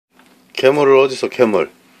괴물을 어디서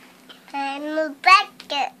괴물? 괴물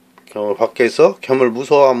밖에. 괴물 밖에 있어? 괴물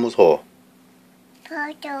무서워 안 무서워?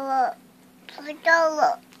 무서워.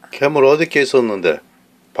 무서워. 괴물 어디께 있었는데?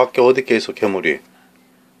 밖에 어디께 있어 괴물이?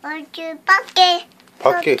 어디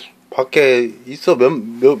밖에. 밖에 있어?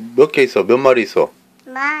 몇 개 있어? 몇 마리 있어?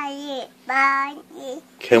 많이.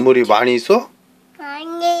 괴물이 많이 있어?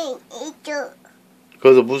 많이 있어.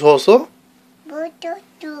 그래서 무서웠어?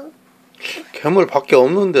 무서워. 괴물 밖에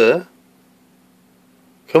없는데?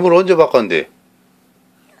 괴물 언제 바꿨는데?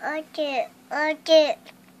 어제.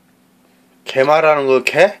 개 말하는 거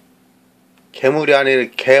개? 괴물이 아니라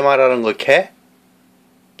개 말하는 거 개?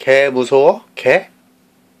 개 무서워? 개?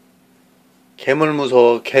 괴물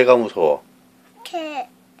무서워? 개가 무서워?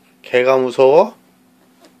 개가 무서워?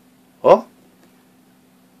 어?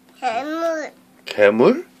 괴물.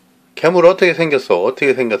 괴물? 괴물 어떻게 생겼어?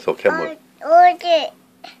 어떻게 생겼어 괴물? 어제.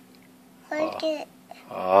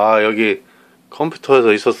 아 여기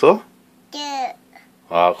컴퓨터에서 있었어? 네.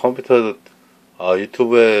 아 컴퓨터에서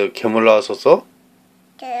유튜브에 괴물 나왔었어?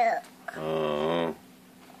 네.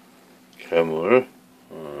 괴물.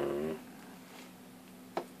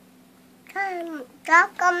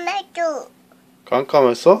 깜깜해줘.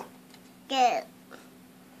 깜깜했어? 네.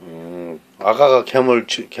 아가가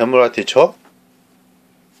괴물한테 쳐?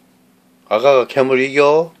 아가가 괴물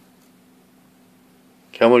이겨?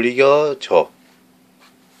 괴물 이겨? 쳐.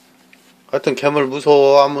 하여튼 괴물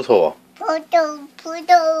무서워 안 무서워?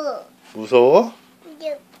 무서워. 무서워?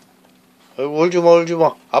 네. 아이고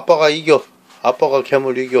울지마. 아빠가 이겨. 아빠가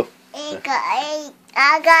괴물 이겨.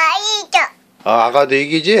 아가 이겨. 아 아가도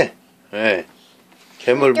이기지? 예.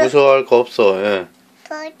 괴물 무서워할 거 없어. 예.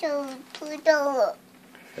 무서워.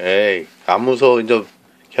 에이 안 무서워. 이제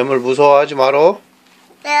괴물 무서워하지 말어.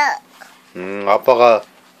 네. 아빠가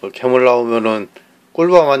괴물 나오면은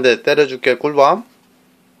꿀밤 한 대 때려줄게. 꿀밤?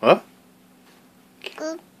 어?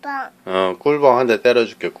 꿀밤. 꿀밤 한 대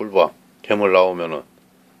때려줄게. 꿀밤. 괴물 나오면은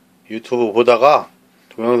유튜브 보다가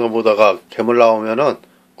동영상 보다가 괴물 나오면은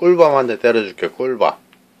꿀밤 한 대 때려줄게. 꿀밤.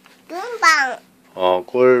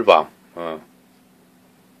 꿀밤.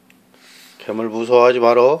 괴물 무서워하지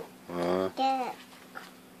말어. 네.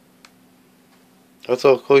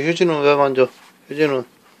 됐어. 그 휴지는 왜 만져? 휴지는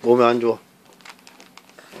몸에 안 좋아.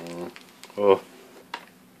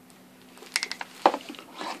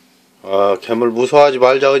 괴물 무서워하지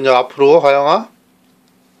말자. 이제 앞으로 하영아.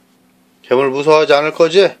 괴물 무서워하지 않을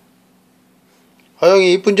거지?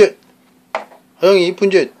 하영이 이쁜 짓.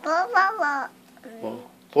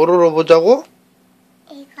 뽀로로 보자고?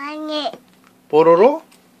 이거는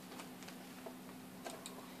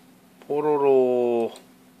뽀로로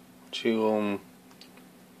지금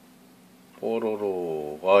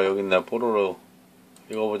여기 있네. 뽀로로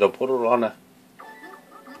이거 보자. 뽀로로 하네.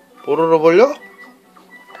 뽀로로 볼려?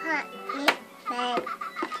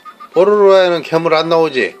 뽀로로에는 괴물 안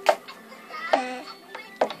나오지?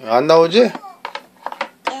 안 나오지?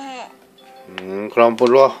 그럼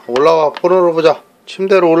올라와. 뽀로로 보자.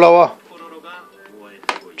 침대로 올라와.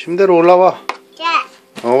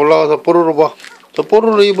 올라가서 뽀로로 봐. 저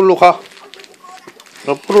뽀로로 이불로 가.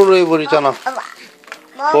 저 뽀로로 이불 있잖아.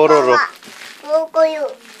 뽀로로. 먹어요.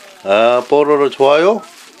 뽀로로 좋아요?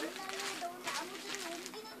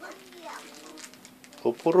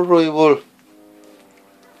 그 뽀로로 이불.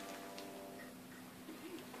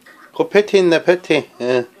 그 패티 있네, 패티.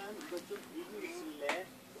 예.